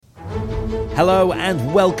Hello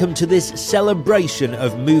and welcome to this celebration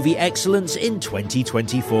of movie excellence in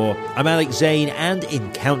 2024. I'm Alex Zane, and in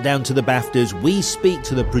Countdown to the BAFTAs, we speak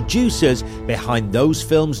to the producers behind those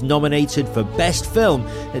films nominated for Best Film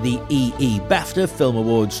at the EE BAFTA Film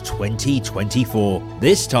Awards 2024.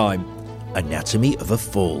 This time, Anatomy of a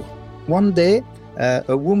Fall. One day,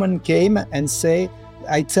 a woman came and said,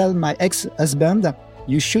 I tell my ex-husband,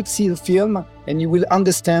 you should see the film and you will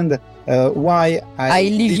understand why I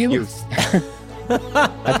leave you.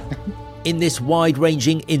 In this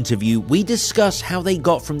wide-ranging interview, we discuss how they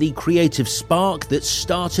got from the creative spark that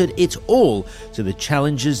started it all to the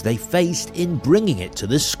challenges they faced in bringing it to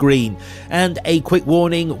the screen. And a quick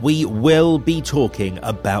warning, we will be talking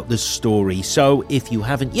about the story. So if you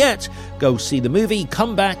haven't yet, go see the movie,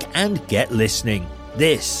 come back and get listening.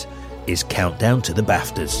 This is Countdown to the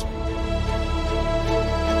BAFTAs.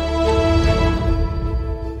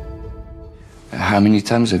 How many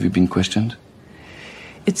times have you been questioned?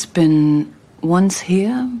 It's been once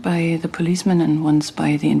here by the policeman and once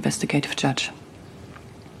by the investigative judge.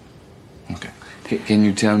 Okay. Can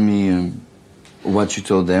you tell me what you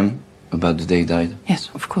told them about the day he died? Yes,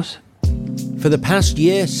 of course. For the past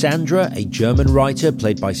year, Sandra, a German writer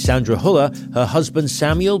played by Sandra Huller, her husband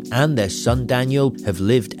Samuel and their son Daniel have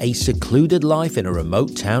lived a secluded life in a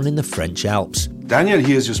remote town in the French Alps. Daniel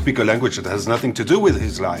hears you speak a language that has nothing to do with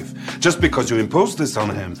his life, just because you imposed this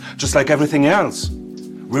on him, just like everything else.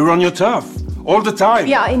 We're on your turf, all the time.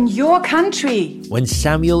 We are in your country. When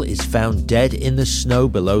Samuel is found dead in the snow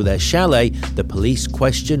below their chalet, the police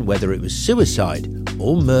question whether it was suicide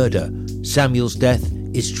or murder. Samuel's death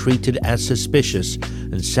is treated as suspicious,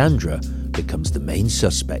 and Sandra becomes the main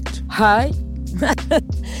suspect. Hi,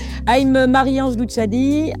 I'm Marie-Ange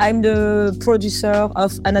Luciani. I'm the producer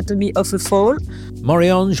of Anatomy of a Fall.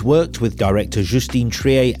 Marie-Ange worked with director Justine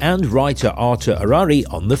Triet and writer Arthur Harari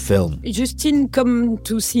on the film. Justine come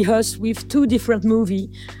to see us with two different movies,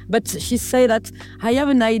 but she said that I have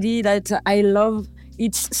an idea that I love.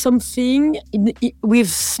 It's something with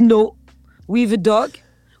snow, with a dog,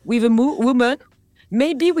 with a woman,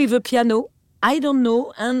 maybe with a piano, I don't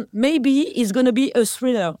know, and maybe it's going to be a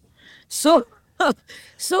thriller. So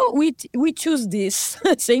we choose this,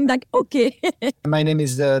 saying like, okay. My name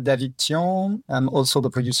is David Thion. I'm also the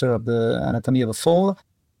producer of the Anatomy of a Fall.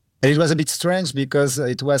 And it was a bit strange because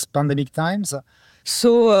it was pandemic times.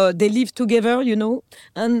 So they live together, you know,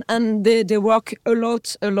 and they work a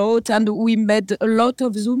lot, and we made a lot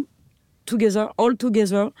of Zoom together, all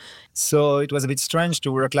together. So it was a bit strange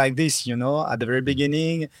to work like this, you know, at the very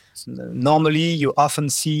beginning. Normally, you often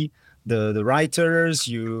see the writers,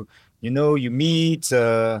 you meet,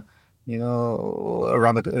 around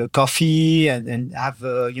a coffee and have,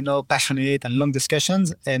 passionate and long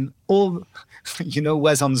discussions. And all,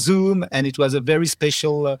 was on Zoom, and it was a very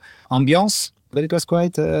special ambiance. But it was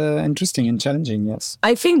quite interesting and challenging, yes.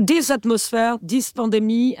 I think this atmosphere, this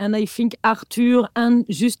pandemic, and I think Arthur and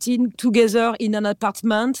Justine together in an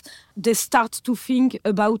apartment, they start to think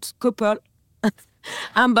about couple,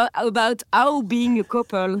 and about how being a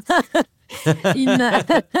couple.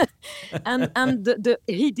 And the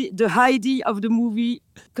idea of the movie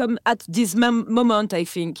come at this moment, I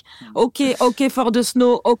think. Okay for the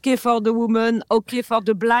snow, okay for the woman, okay for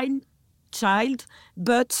the blind child,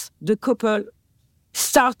 but the couple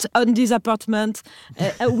start on this apartment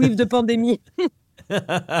with the pandemic.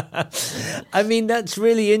 I mean, that's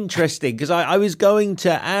really interesting, because I was going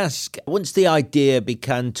to ask, once the idea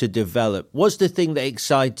began to develop, was the thing that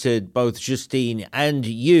excited both Justine and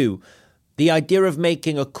you the idea of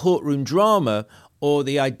making a courtroom drama, or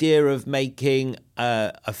the idea of making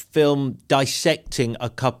a film dissecting a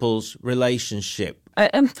couple's relationship?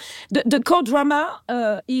 The court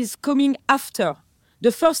drama is coming after.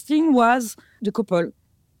 The first thing was the couple.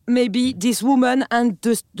 Maybe this woman and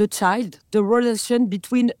the child, the relation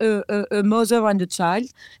between a mother and a child.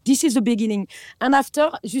 This is the beginning. And after,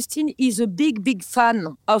 Justine is a big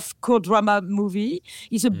fan of court drama movie.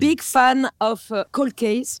 He's a big fan of cold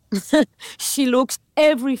case. She looks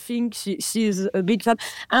everything. She's a big fan.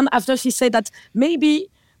 And after, she said that maybe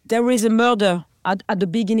there is a murder at the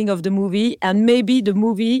beginning of the movie, and maybe the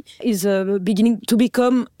movie is beginning to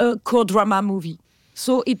become a court drama movie.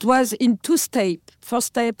 So it was in two steps. First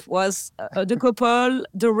step was the couple,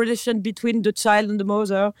 the relation between the child and the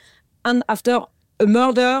mother, and after a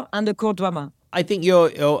murder and a court drama. I think your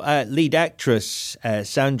lead actress,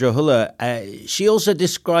 Sandra Huller, she also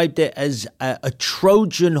described it as a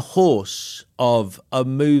Trojan horse of a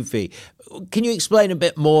movie. Can you explain a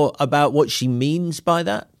bit more about what she means by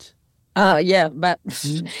that? Yeah, but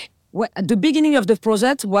at the beginning of the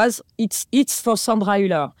project was it's for Sandra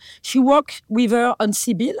Hüller. She worked with her on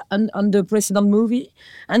Sibyl on the precedent movie,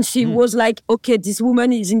 and she was like, okay, this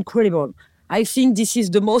woman is incredible. I think this is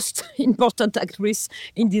the most important actress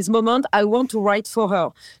in this moment. I want to write for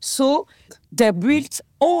her. So they built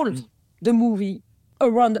all the movie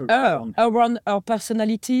around her, around her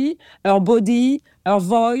personality, her body, her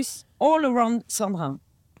voice, all around Sandra.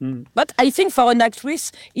 But I think for an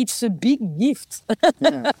actress, it's a big gift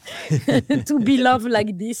to be loved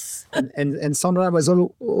like this. And Sandra was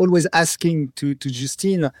always asking to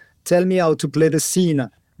Justine, tell me how to play the scene,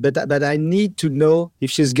 but I need to know if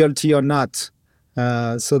she's guilty or not.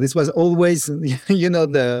 So this was always,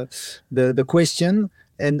 the question.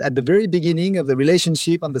 And at the very beginning of the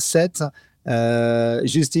relationship on the set,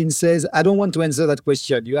 Justine says, I don't want to answer that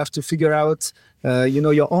question. You have to figure out,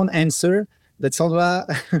 your own answer. That Sandra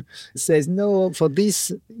says, no, for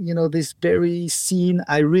this, this very scene,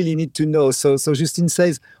 I really need to know. So Justine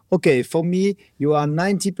says, okay, for me, you are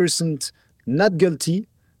 90% not guilty,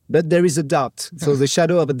 but there is a doubt. So the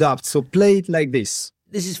shadow of a doubt. So play it like this.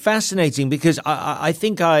 This is fascinating because I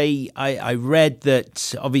think I read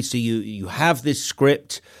that obviously you have this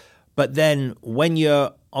script, but then when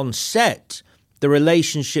you're on set, the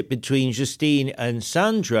relationship between Justine and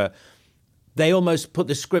Sandra, they almost put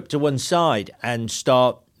the script to one side and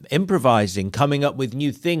start improvising, coming up with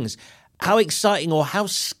new things. How exciting or how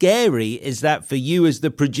scary is that for you as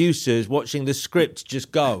the producers watching the script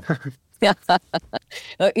just go?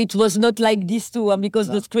 It was not like this too, because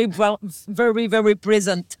the script was very, very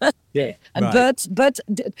present. Yeah, right. But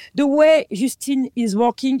the way Justine is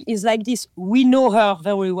working is like this. We know her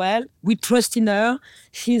very well. We trust in her.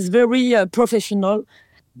 She's very professional.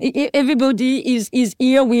 Everybody is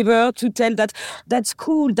here with her to tell that's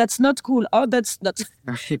cool, that's not cool, oh, that's not.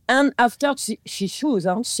 And after she shows,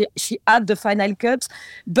 she add the final cut.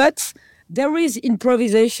 But there is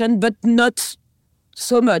improvisation, but not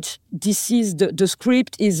so much. This is the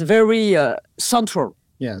script is very central.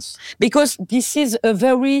 Yes. Because this is a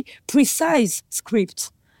very precise script.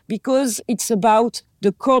 Because it's about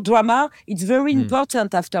the core drama. It's very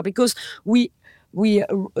important after, because we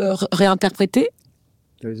reinterpréter.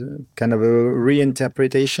 There's a kind of a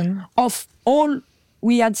reinterpretation of all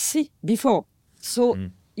we had seen before. So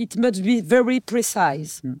it must be very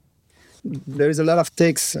precise. There is a lot of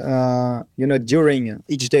takes, during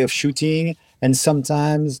each day of shooting. And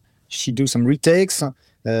sometimes she do some retakes,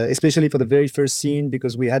 especially for the very first scene,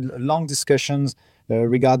 because we had long discussions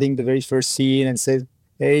regarding the very first scene and said,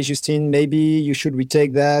 hey, Justine, maybe you should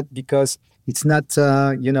retake that because it's not,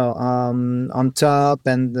 on top.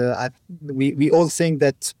 And we all think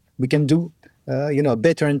that we can do, a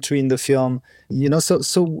better entry in the film. So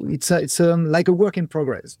it's like a work in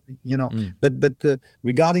progress, But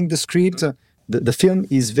regarding the script, the film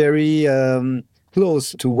is very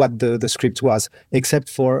close to what the script was, except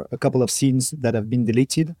for a couple of scenes that have been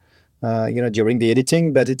deleted, during the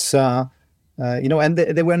editing. But it's, and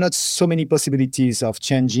there were not so many possibilities of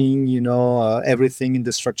changing, everything in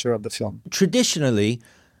the structure of the film. Traditionally,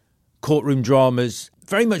 courtroom dramas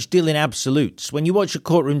very much deal in absolutes. When you watch a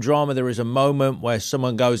courtroom drama, there is a moment where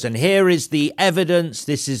someone goes, and here is the evidence,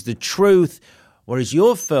 this is the truth. Whereas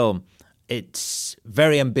your film, it's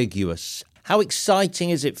very ambiguous. How exciting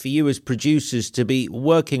is it for you as producers to be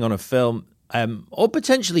working on a film, or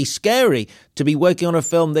potentially scary, to be working on a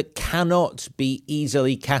film that cannot be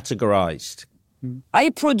easily categorized? I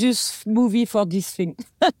produce movie for this thing.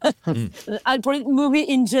 I produce movie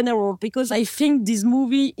in general because I think this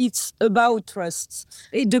movie it's about trust.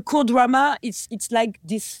 The core drama it's like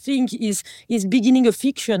this thing is beginning a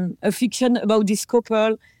fiction about this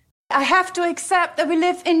couple. I have to accept that we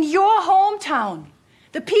live in your hometown.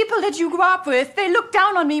 The people that you grew up with, they look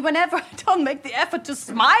down on me whenever I don't make the effort to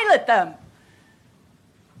smile at them.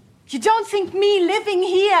 You don't think me living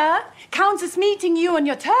here counts as meeting you on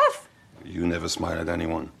your turf? You never smile at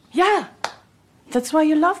anyone. Yeah, that's why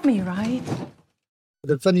you love me, right?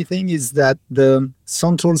 The funny thing is that the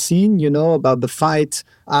central scene, about the fight,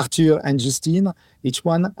 Arthur and Justine, each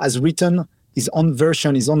one has written his own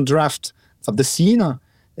version, his own draft of the scene.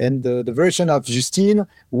 And the version of Justine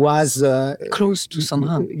was close to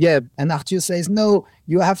Sandra. Yeah, and Arthur says, no,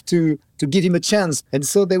 you have to give him a chance. And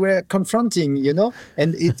so they were confronting,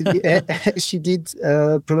 and she did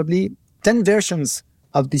probably 10 versions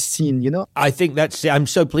of this scene, I think I'm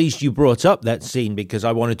so pleased you brought up that scene because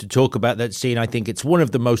I wanted to talk about that scene. I think it's one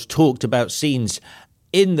of the most talked about scenes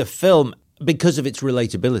in the film because of its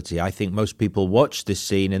relatability. I think most people watch this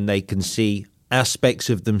scene and they can see aspects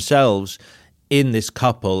of themselves in this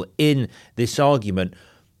couple, in this argument.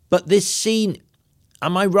 But this scene,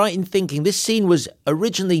 am I right in thinking this scene was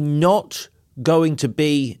originally not going to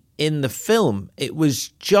be in the film? It was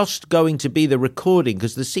just going to be the recording,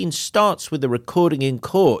 because the scene starts with the recording in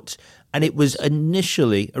court, and it was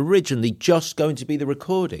originally just going to be the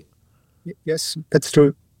recording. Yes, that's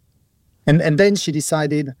true. And then she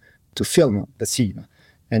decided to film the scene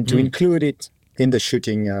and to include it in the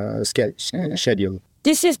shooting schedule.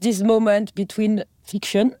 This is this moment between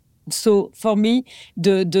fiction. So for me,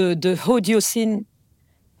 the audio scene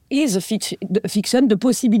is a fiction, the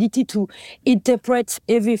possibility to interpret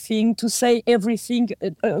everything, to say everything,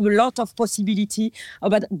 a lot of possibility.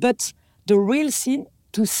 But the real scene,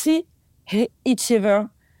 to see each other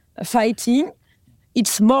fighting,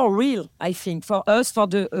 it's more real, I think, for us, for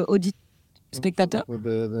the spectator. For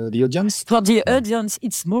the audience? For the audience,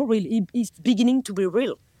 it's more real. It's beginning to be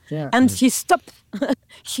real. Yeah. And she stopped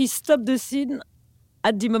the scene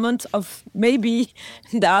at the moment of maybe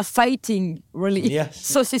they are fighting, really. Yes.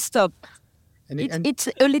 So she stopped. It's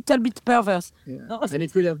a little bit perverse. Yeah. And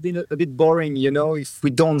it would have been a bit boring, if we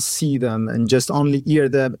don't see them and just only hear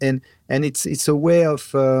them. And it's a way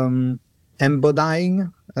of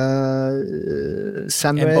embodying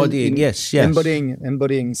Samuel.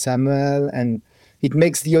 Embodying Samuel, and it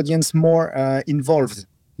makes the audience more involved,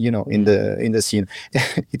 in the scene.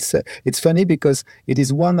 It's funny because it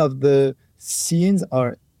is one of the scenes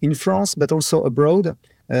are in France, but also abroad,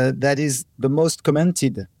 that is the most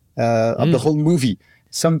commented of the whole movie.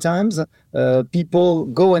 Sometimes people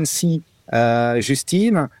go and see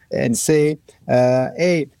Justine and say,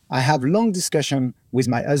 hey, I have long discussion with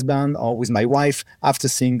my husband or with my wife after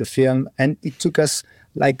seeing the film, and it took us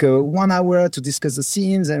like 1 hour to discuss the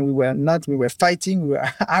scenes, and we were fighting, we were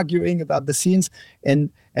arguing about the scenes, and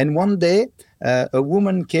one day a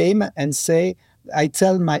woman came and say, I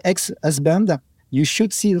tell my ex-husband, you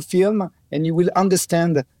should see the film and you will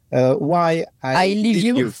understand why I leave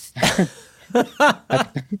you.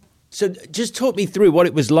 So just talk me through what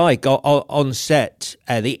it was like on set,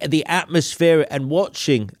 the atmosphere, and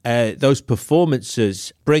watching those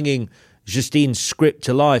performances, bringing Justine's script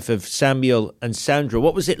to life of Samuel and Sandra.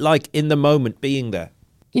 What was it like in the moment being there?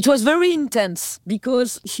 It was very intense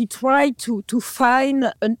because she tried to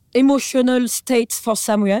find an emotional state for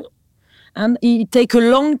Samuel. And it take a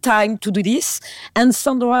long time to do this. And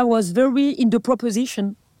Sandra was very in the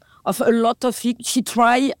proposition of a lot of it. She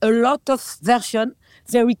tried a lot of version,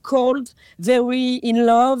 very cold, very in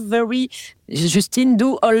love, very... Justine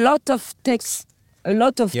do a lot of takes,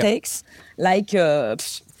 like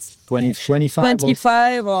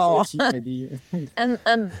 25 or 30 maybe. and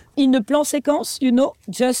in the plan séquence,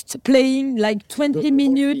 just playing like 20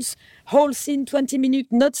 minutes, whole scene, 20 minutes,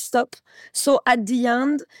 not stop. So at the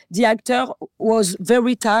end, the actor was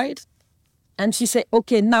very tired, and she said,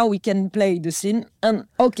 "Okay, now we can play the scene." And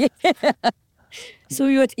okay, so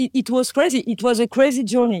it was crazy. It was a crazy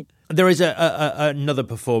journey. There is another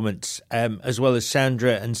performance, as well as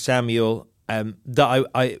Sandra and Samuel, that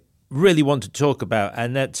I really want to talk about,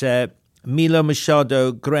 and that's Milo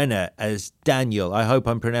Machado Grena as Daniel. I hope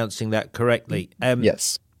I'm pronouncing that correctly.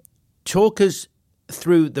 Yes. Talk us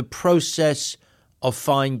through the process of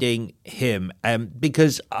finding him,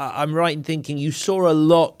 because I'm right in thinking you saw a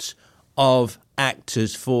lot of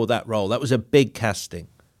actors for that role. That was a big casting.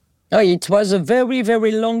 Oh, it was a very,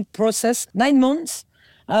 very long process, 9 months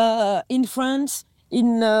in France,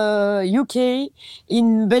 in UK,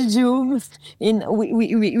 in Belgium.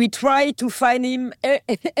 We tried to find him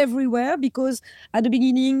everywhere because at the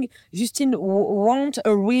beginning, Justine want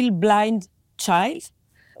a real blind child.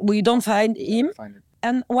 We don't find him.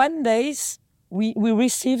 And one day, we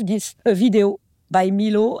received this video by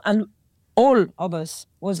Milo, and all of us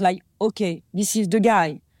was like, okay, this is the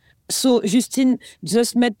guy. So Justine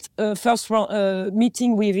just met a first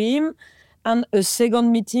meeting with him and a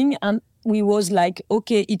second meeting, and we was like,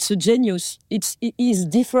 okay, it's a genius. He's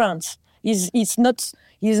different. He's not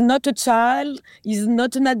a child. He's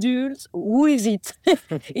not an adult. Who is it?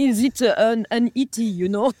 Is it an E.T.,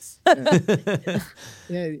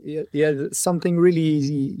 Yeah, something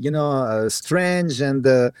really, strange and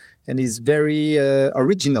is very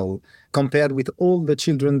original compared with all the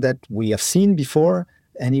children that we have seen before.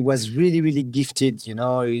 And he was really, really gifted.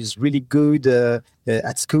 He's really good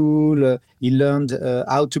at school. He learned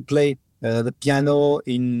how to play the piano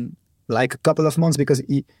in like a couple of months because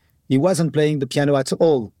he wasn't playing the piano at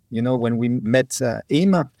all, when we met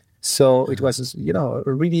him. So it was, a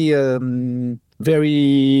really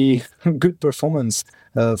very good performance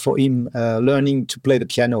for him learning to play the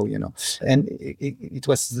piano, And it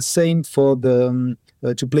was the same for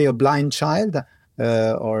to play a blind child.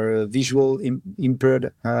 or a visual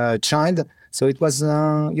impaired child. So it was,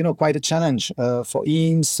 quite a challenge for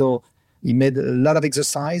him. So he made a lot of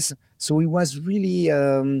exercise. So he was really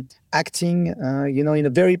acting, in a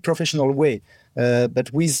very professional way,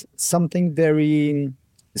 but with something very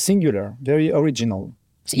singular, very original.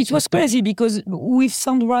 It was crazy because with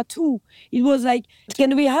Sandra too, it was like,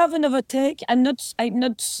 can we have another take? I'm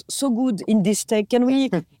not so good in this take. Can we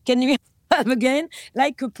have again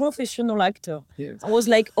like a professional actor? Yes. I was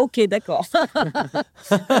like, okay, d'accord.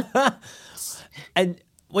 And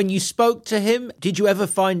when you spoke to him, did you ever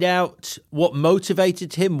find out what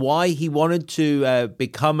motivated him, why he wanted to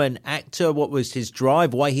become an actor? What was his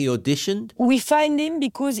drive? Why he auditioned? We find him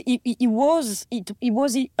because he was in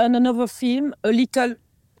another film, a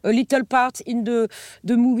little part in the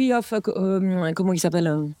movie of comment il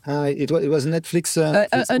s'appelle? It was Netflix.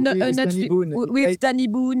 With Danny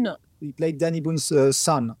Boone. He played Danny Boone's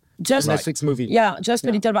son. Just Netflix movie. Yeah, just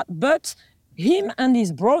a little part. But him and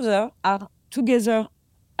his brother are together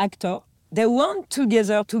actor. They want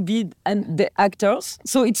together to be the actors.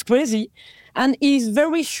 So it's crazy, and he's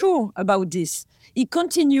very sure about this. He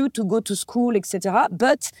continued to go to school, etc.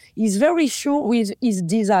 But he's very sure with his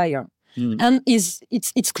desire. And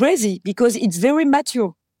it's crazy because it's very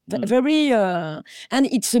mature, very and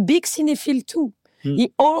it's a big cinephile too.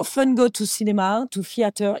 He often go to cinema, to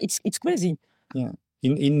theater. It's crazy. Yeah,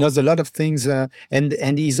 he knows a lot of things,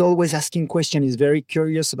 and he's always asking questions. He's very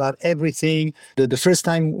curious about everything. The first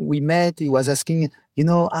time we met, he was asking,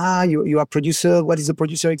 you are a producer. What is a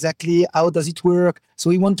producer exactly? How does it work? So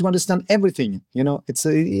he wants to understand everything. He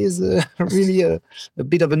is really a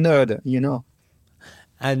bit of a nerd.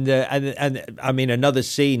 And I mean, another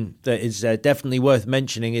scene that is definitely worth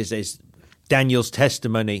mentioning is Daniel's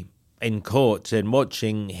testimony in court, and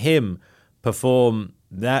watching him perform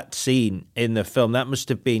that scene in the film. That must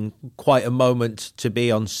have been quite a moment to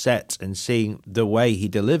be on set and seeing the way he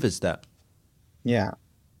delivers that. Yeah,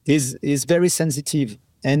 he's very sensitive,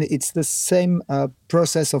 and it's the same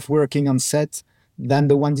process of working on set than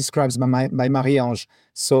the one described by Marie-Ange.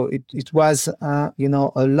 So it was, a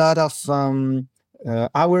lot of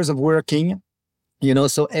hours of working,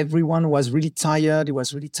 so everyone was really tired. He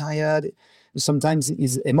was really tired. Sometimes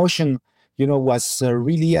his emotion, was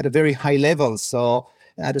really at a very high level. So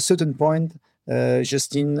at a certain point,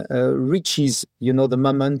 Justine reaches, the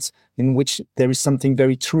moment in which there is something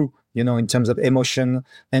very true, in terms of emotion.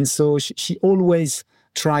 And so she always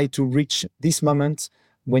tried to reach this moment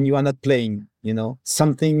when you are not playing,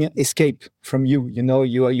 something escape from you,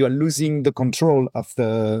 you are losing the control of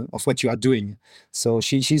what you are doing. So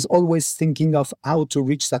she's always thinking of how to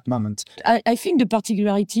reach that moment. I think the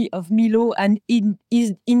particularity of Milo, and in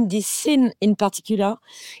this scene in particular,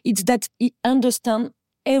 it's that he understands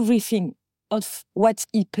everything of what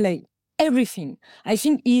he played. Everything. I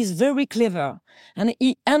think he is very clever, and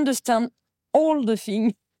he understands all the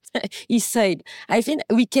things he said. I think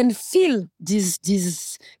we can feel this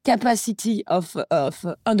capacity of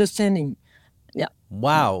understanding. Yeah.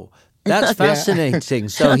 Wow. That's fascinating.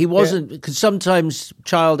 So he wasn't, because sometimes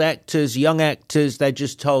child actors, young actors, they're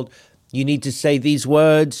just told, you need to say these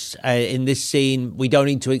words in this scene. We don't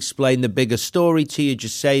need to explain the bigger story to you.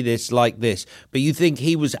 Just say this like this. But you think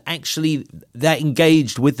he was actually that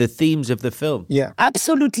engaged with the themes of the film? Yeah,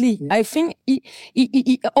 absolutely. Yeah. I think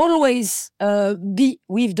he always be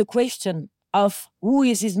with the question of who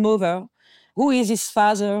is his mother, who is his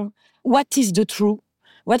father, what is the truth.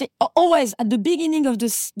 Always at the beginning of the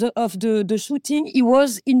shooting, he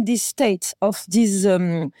was in this state of this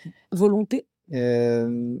volonté.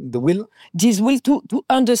 The will? This will to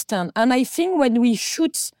understand. And I think when we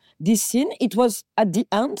shoot this scene, it was at the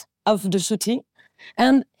end of the shooting,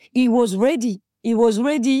 and he was ready. He was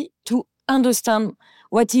ready to understand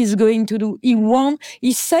what he's going to do.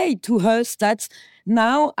 He said to us that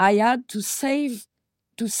now I had to save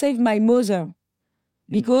my mother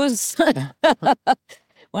because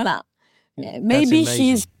voilà. Maybe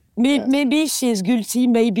she's maybe she's guilty,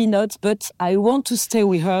 maybe not, but I want to stay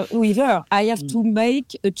with her. I have to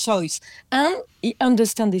make a choice. And he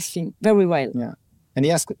understands this thing very well. Yeah. And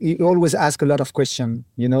he always asks a lot of questions,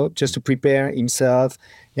 just to prepare himself.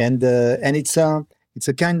 And it's a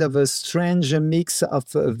kind of a strange mix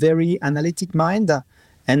of a very analytic mind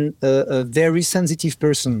and a very sensitive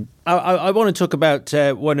person. I want to talk about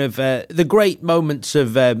one of the great moments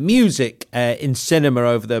of music in cinema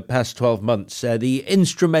over the past 12 months, the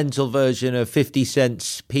instrumental version of 50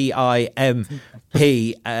 Cent's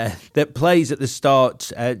P.I.M.P. That plays at the start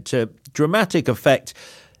to dramatic effect.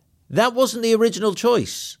 That wasn't the original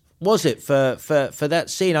choice, was it, for that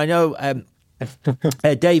scene? I know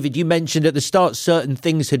David, you mentioned at the start certain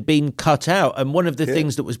things had been cut out, and one of the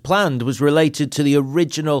things that was planned was related to the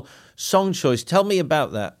original song choice. Tell me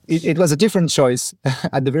about that. It was a different choice.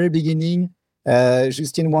 At the very beginning,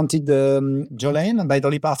 Justine wanted Jolene by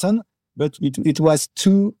Dolly Parton, but it was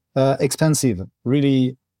too expensive.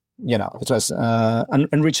 Really, it was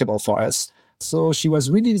unreachable for us. So she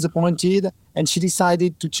was really disappointed, and she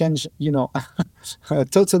decided to change,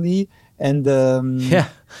 totally. And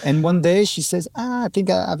and one day she says, I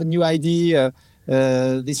think I have a new idea.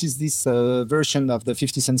 This is this version of the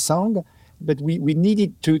 50 Cent song, but we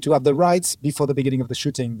needed to have the rights before the beginning of the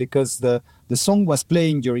shooting because the song was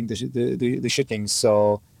playing during the shooting.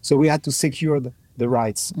 So we had to secure the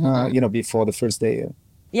rights, before the first day.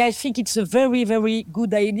 Yeah, I think it's a very, very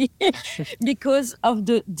good idea because of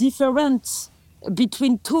the difference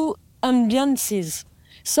between two ambiances.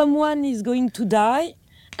 Someone is going to die,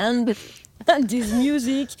 and this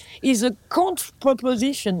music is a counter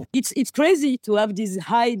proposition. It's crazy to have this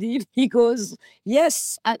idea because,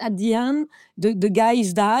 yes, at the end, the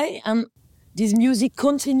guys die, and this music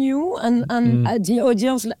continue, and the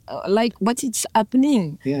audience like what is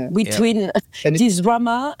happening between this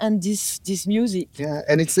drama and this music. Yeah,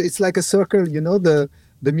 and it's like a circle,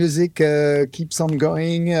 the music keeps on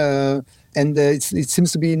going, and it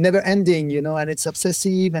seems to be never ending, and it's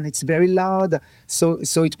obsessive and it's very loud. So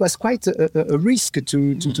it was quite a risk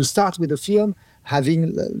to start with the film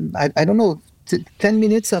having I don't know 10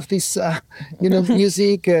 minutes of this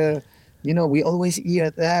music. We always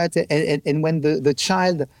hear that, and when the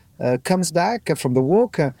child comes back from the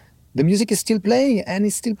walk, the music is still playing, and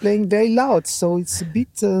it's still playing very loud. So it's a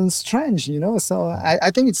bit strange, So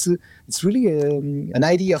I think it's really an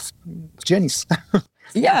idea of genius.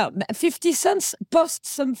 Yeah, 50 Cent post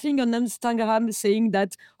something on Instagram saying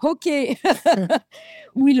that, okay,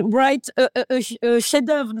 we'll write a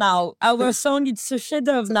chef-d'oeuvre now. Our song, it's a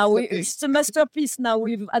chef-d'oeuvre now. It's a masterpiece now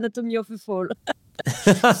with Anatomy of a Fall.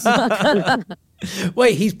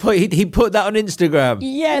 Wait, he put that on Instagram?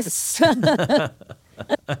 Yes.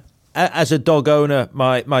 As a dog owner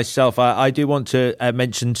myself, I do want to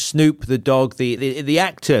mention Snoop the dog, the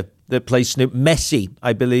actor that plays Snoop. Messi,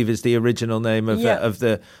 I believe, is the original name of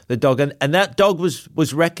the dog, and that dog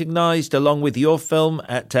was recognised along with your film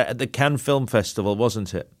at the Cannes Film Festival,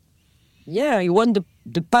 wasn't it? Yeah, he won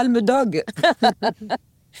the Palme Dog.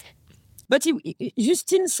 But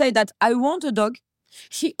Justine said that I want a dog.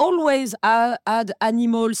 She always had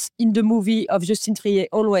animals in the movie of Justine Triet,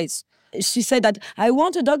 always. She said that I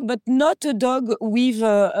want a dog, but not a dog with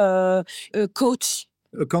a coach.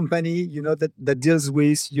 A company, that deals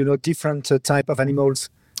with, different type of animals.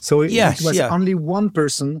 So it was only one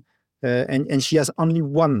person, and she has only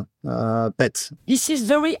one pet. This is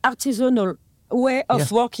very artisanal way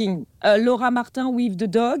of working. Laura Martin with the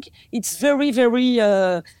dog, it's very, very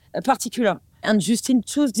particular. And Justine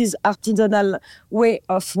chose this artisanal way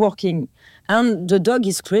of working. And the dog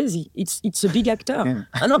is crazy. It's a big actor.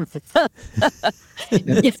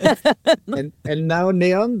 And now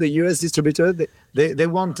Neon, the US distributor, they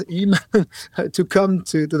want him to come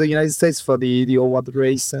to the United States for the award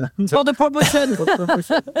race. For the promotion.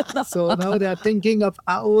 So now they are thinking of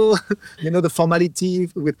how, the formality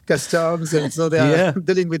with customs. And so they are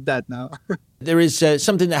dealing with that now. There is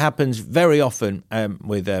something that happens very often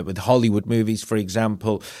with Hollywood movies, for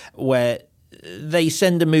example, where they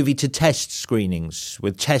send a movie to test screenings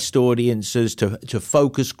with test audiences to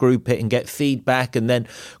focus group it and get feedback, and then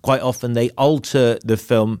quite often they alter the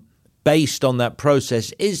film based on that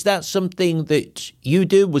process. Is that something that you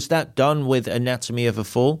do? Was that done with Anatomy of a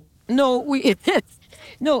Fall? No,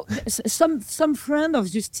 no. Some friend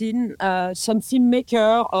of Justine, some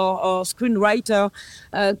filmmaker or screenwriter,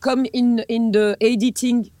 come in the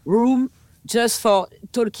editing room just for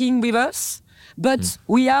talking with us. But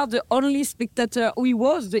we are the only spectator. We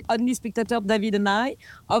was the only spectator, David and I,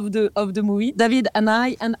 of the movie. David and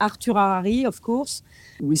I and Arthur Harari, of course.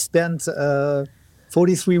 We spent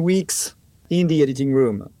 43 weeks in the editing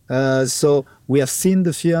room. So we have seen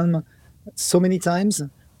the film so many times,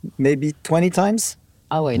 maybe 20 times.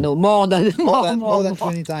 Oh, I know, more than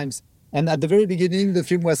 20 times. And at the very beginning, the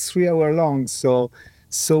film was 3 hours long.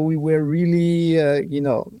 So we were really,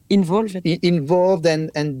 involved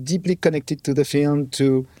and deeply connected to the film,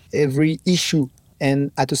 to every issue.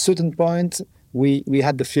 And at a certain point, we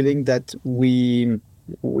had the feeling that we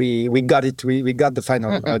got it. We got the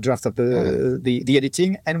final draft of the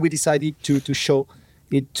editing, and we decided to show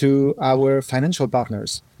it to our financial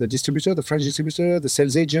partners, the distributor, the French distributor, the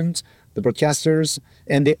sales agent, the broadcasters,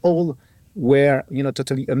 and they all were,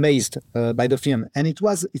 totally amazed by the film. And it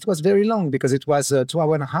was very long because it was 2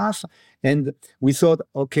 hours and a half. And we thought,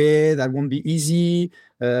 okay, that won't be easy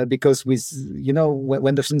because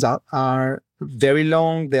when the films are very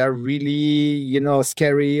long, they are really,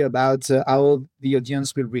 scary about how the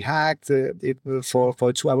audience will react for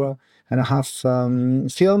a 2 hour and a half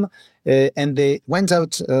film. And they went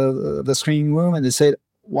out the screening room and they said,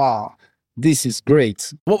 wow, this is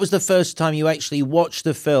great. What was the first time you actually watched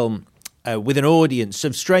the film with an audience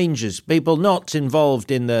of strangers, people not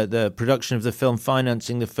involved in the production of the film,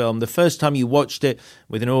 financing the film? The first time you watched it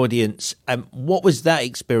with an audience, what was that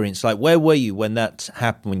experience like? Where were you when that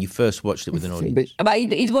happened, when you first watched it with an audience? But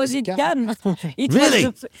it was in Cannes.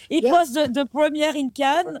 Really? It was the premiere in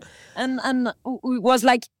Cannes, and it was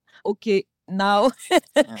like, okay, now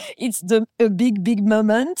it's a big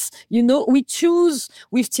moment. We choose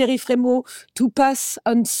with Thierry Frémaux to pass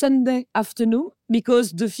on Sunday afternoon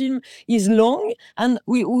because the film is long, and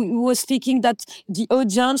we was thinking that the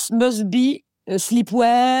audience must be sleep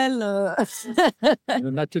well,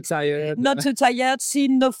 not too tired, see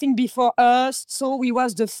nothing before us. So it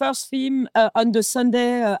was the first film on the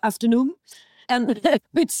Sunday afternoon. And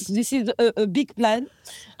this is a big plan,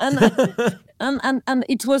 and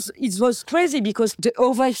it was crazy because the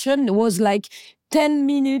ovation was like 10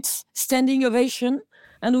 minutes standing ovation,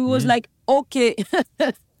 and we was like, okay,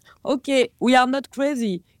 okay, we are not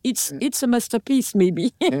crazy. It's a masterpiece,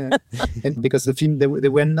 maybe. Yeah. And because the film, there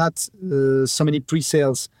were not so many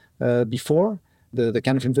pre-sales before the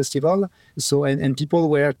Cannes Film Festival, so and people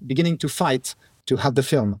were beginning to fight to have the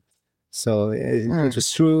film. So it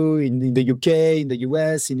was true in the UK, in the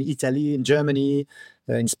US, in Italy, in Germany,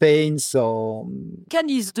 in Spain. So Cannes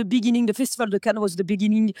is the beginning. The Festival de Cannes was the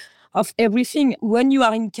beginning of everything. When you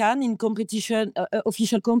are in Cannes, in competition,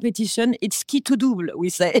 official competition, it's qui tout double, we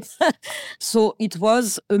say. So it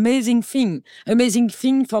was amazing thing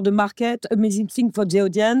for the market, amazing thing for the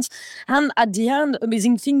audience, and at the end,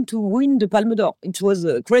 amazing thing to win the Palme d'Or. It was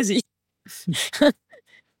crazy.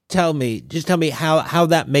 Tell me how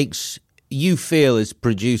that makes you feel as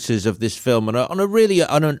producers of this film, and on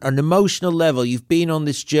an emotional level. You've been on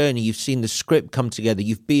this journey, you've seen the script come together,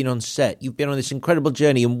 you've been on set, you've been on this incredible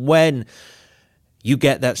journey, and when you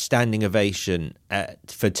get that standing ovation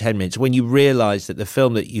for 10 minutes, when you realise that the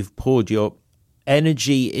film that you've poured your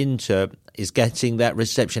energy into is getting that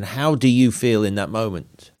reception, how do you feel in that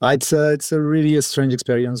moment? It's a really a strange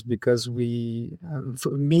experience because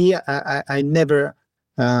for me, I never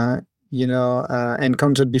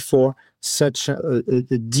encountered before such a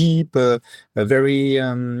deep, a very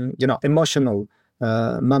emotional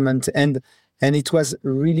moment, and it was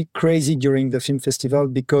really crazy during the film festival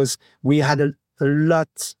because we had a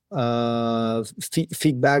lot of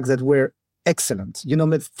feedback that were excellent,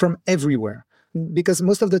 from everywhere. Because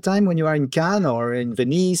most of the time when you are in Cannes or in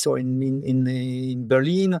Venice or in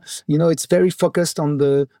Berlin, it's very focused on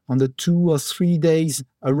the 2 or 3 days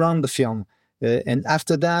around the film. And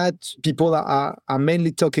after that, people are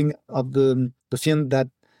mainly talking of the film that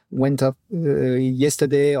went up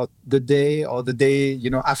yesterday or the day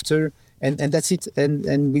after, and that's it.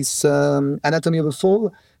 And with Anatomy of a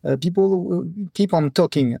Fall, people keep on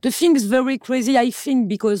talking. The thing is very crazy, I think,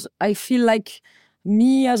 because I feel like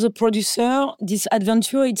me as a producer, this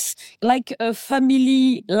adventure, it's like a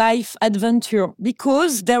family life adventure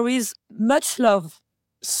because there is much love.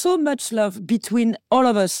 So much love between all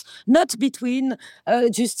of us, not between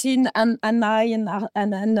Justine and I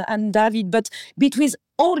and David, but between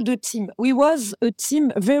all the team. We was a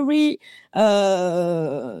team very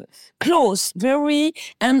close,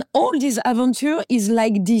 and all this adventure is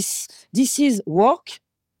like this. This is work,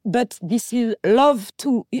 but this is love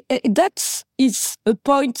too. That is a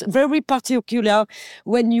point very particular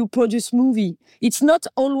when you produce movie. It's not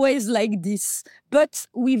always like this, but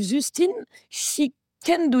with Justine, she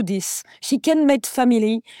can do this. She can make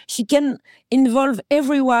family. She can involve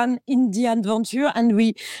everyone in the adventure, and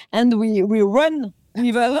we run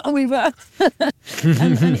with her.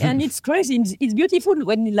 and it's crazy. It's beautiful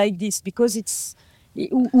when like this because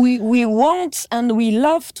we want and we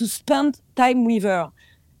love to spend time with her.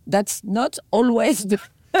 That's not always the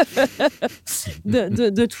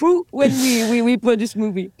truth when we produce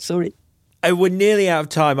movie. Sorry. We're nearly out of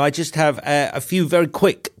time. I just have a few very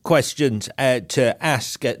quick questions to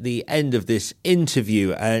ask at the end of this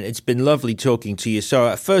interview, and it's been lovely talking to you.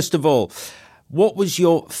 So first of all, what was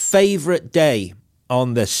your favourite day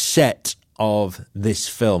on the set of this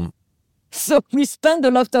film? So we spent a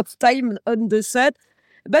lot of time on the set,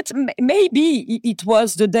 but maybe it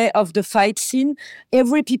was the day of the fight scene.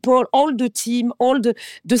 Every people, all the team, all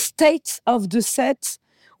the state of the set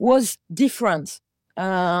was different.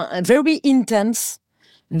 very intense,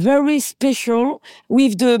 very special,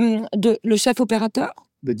 with le chef opérateur.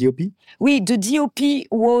 The DOP? Oui, the DOP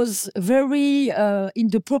was very, in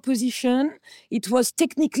the proposition, it was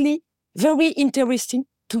technically very interesting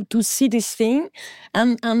to see this thing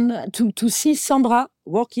and to see Sandra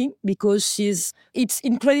working, because it's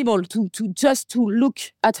incredible to look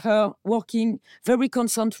at her working, very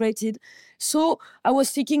concentrated. So I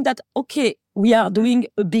was thinking that, okay, we are doing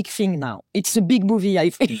a big thing now. It's a big movie,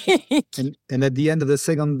 I think. And at the end of the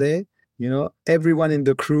second day, everyone in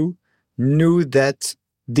the crew knew that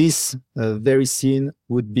this very scene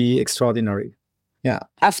would be extraordinary. Yeah.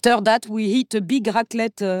 After that, we eat a big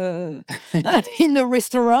raclette in a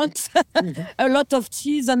restaurant, a lot of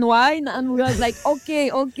cheese and wine, and we was like,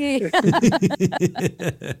 okay.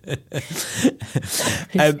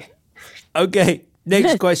 Okay,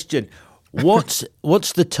 next question. What's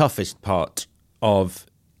the toughest part of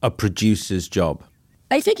a producer's job?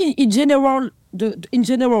 I think in general,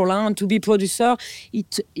 to be producer,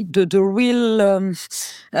 the real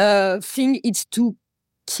thing is to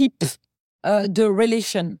keep the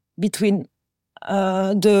relation between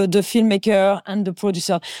the filmmaker and the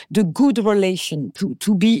producer, the good relation,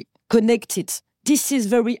 to be connected. This is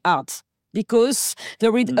very hard because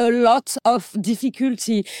there is a lot of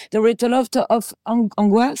difficulty. There is a lot of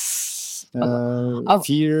angoisse.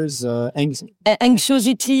 Fears,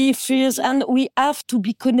 anxiety, fears, and we have to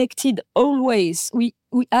be connected always. We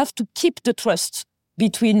have to keep the trust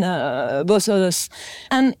between both of us.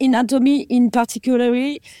 And in Atomy, in particular,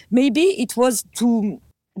 maybe it was the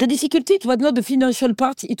difficulty. It was not the financial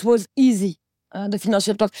part; it was easy, the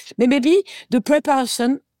financial part. But maybe the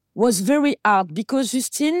preparation was very hard because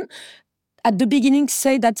Justine, at the beginning,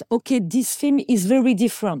 said that okay, this film is very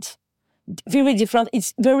different. Very different.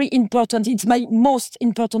 It's very important. It's my most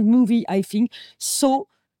important movie, I think. So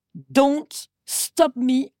don't stop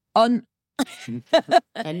me on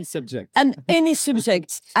any subject. And any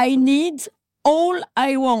subject. I need all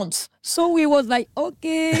I want. So we was like,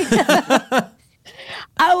 okay,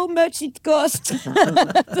 how much it cost?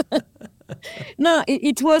 No,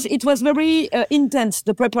 it was very intense,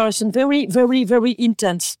 the preparation, very, very, very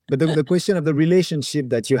intense. But the question of the relationship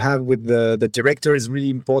that you have with the director is really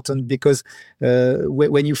important because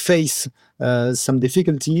when you face some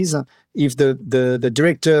difficulties, if the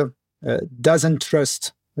director doesn't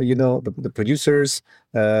trust, the producers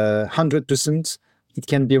 100%, it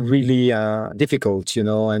can be really difficult,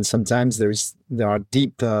 and sometimes there are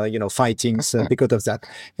deep, fightings because of that.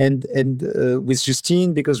 And with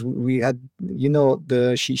Justine, because we had,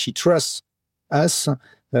 she trusts us.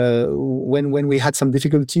 When we had some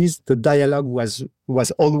difficulties, the dialogue was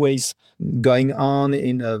always going on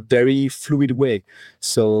in a very fluid way.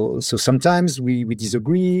 So sometimes we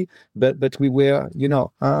disagree, but we were,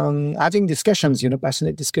 having discussions,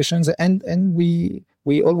 passionate discussions, and we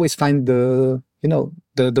always find the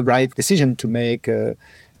right decision to make, but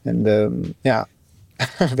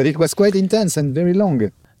it was quite intense and very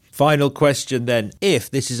long. Final question then. If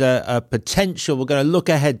this is a potential, we're going to look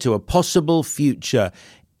ahead to a possible future.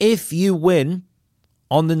 If you win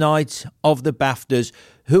on the night of the BAFTAs,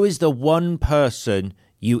 who is the one person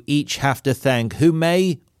you each have to thank, who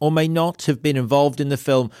may or may not have been involved in the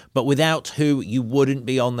film, but without who you wouldn't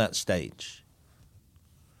be on that stage?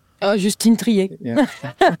 Justine Triet. Yeah.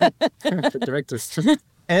 The directors.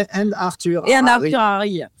 And Arthur. And Arthur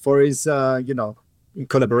Harry. For his,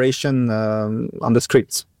 collaboration on the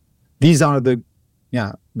scripts. These are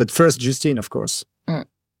but first Justine, of course.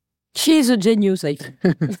 She is a genius, I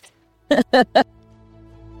think.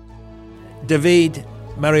 David,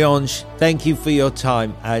 Marie-Ange, thank you for your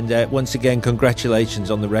time. And once again, congratulations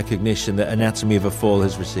on the recognition that Anatomy of a Fall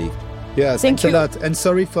has received. Yeah, thank you a lot. And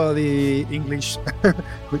sorry for the English.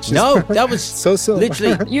 That was so.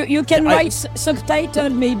 Literally. You can write subtitle,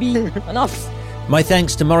 maybe. Enough. My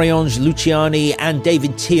thanks to Marie-Ange Luciani and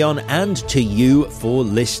David Tion, and to you for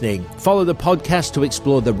listening. Follow the podcast to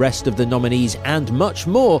explore the rest of the nominees and much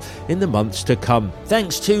more in the months to come.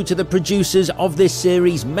 Thanks to the producers of this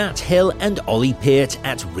series, Matt Hill and Ollie Peart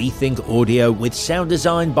at Rethink Audio, with sound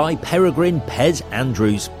design by Peregrine Pez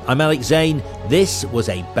Andrews. I'm Alex Zane. This was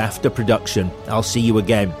a BAFTA production. I'll see you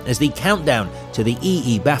again as the countdown to the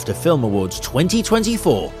EE BAFTA Film Awards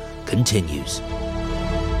 2024 continues.